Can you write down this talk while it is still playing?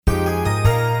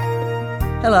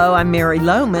Hello, I'm Mary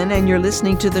Lohman, and you're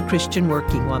listening to The Christian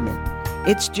Working Woman.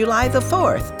 It's July the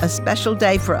 4th, a special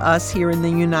day for us here in the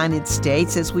United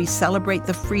States as we celebrate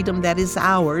the freedom that is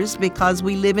ours because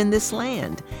we live in this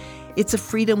land. It's a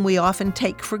freedom we often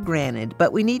take for granted,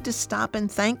 but we need to stop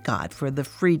and thank God for the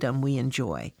freedom we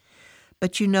enjoy.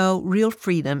 But you know, real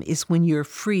freedom is when you're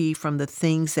free from the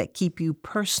things that keep you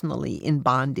personally in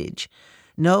bondage.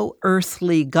 No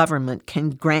earthly government can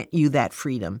grant you that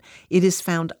freedom. It is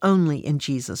found only in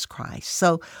Jesus Christ.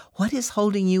 So what is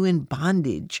holding you in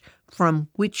bondage from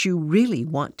which you really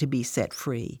want to be set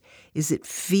free? Is it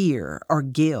fear or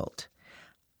guilt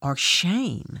or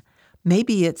shame?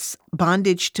 Maybe it's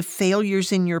bondage to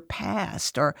failures in your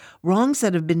past or wrongs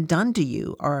that have been done to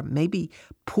you, or maybe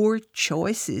poor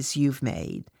choices you've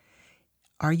made.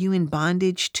 Are you in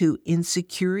bondage to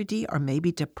insecurity or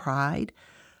maybe to pride?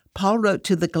 Paul wrote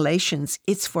to the Galatians,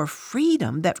 "It's for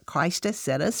freedom that Christ has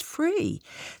set us free.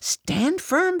 Stand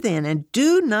firm then, and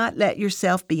do not let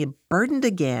yourself be burdened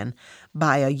again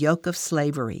by a yoke of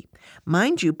slavery."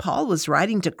 Mind you, Paul was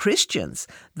writing to Christians,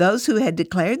 those who had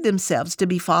declared themselves to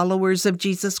be followers of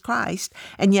Jesus Christ,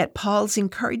 and yet Paul's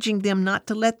encouraging them not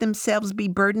to let themselves be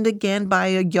burdened again by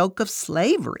a yoke of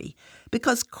slavery,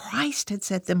 because Christ had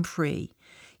set them free.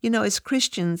 You know, as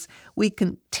Christians, we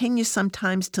continue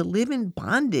sometimes to live in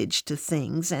bondage to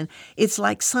things, and it's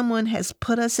like someone has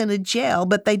put us in a jail,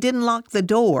 but they didn't lock the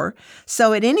door.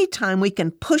 So at any time, we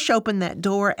can push open that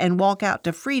door and walk out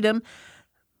to freedom,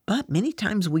 but many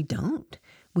times we don't.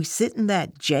 We sit in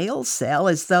that jail cell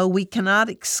as though we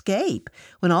cannot escape,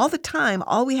 when all the time,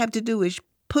 all we have to do is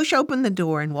push open the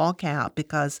door and walk out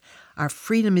because our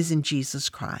freedom is in Jesus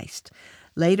Christ.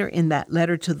 Later in that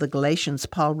letter to the Galatians,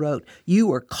 Paul wrote, "You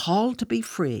are called to be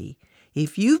free.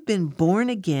 If you've been born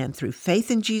again through faith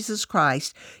in Jesus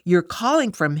Christ, your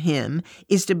calling from Him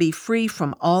is to be free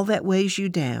from all that weighs you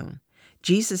down."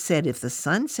 Jesus said, if the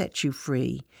Son sets you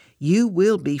free, you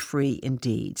will be free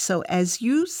indeed. So as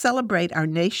you celebrate our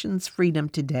nation's freedom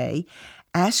today,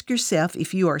 ask yourself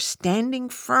if you are standing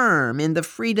firm in the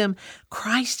freedom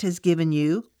Christ has given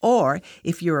you, or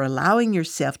if you're allowing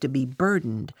yourself to be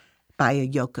burdened by a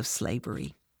yoke of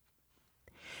slavery.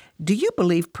 Do you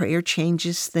believe prayer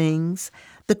changes things?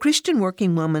 The Christian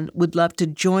Working Woman would love to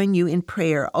join you in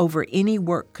prayer over any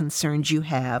work concerns you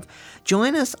have.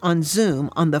 Join us on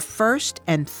Zoom on the first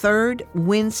and third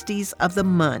Wednesdays of the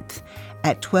month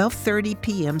at 12:30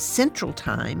 p.m. Central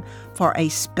Time for a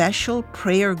special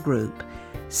prayer group.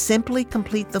 Simply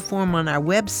complete the form on our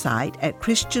website at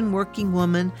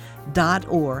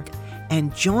christianworkingwoman.org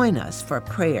and join us for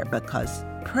prayer, because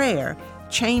prayer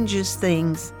changes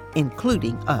things,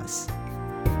 including us.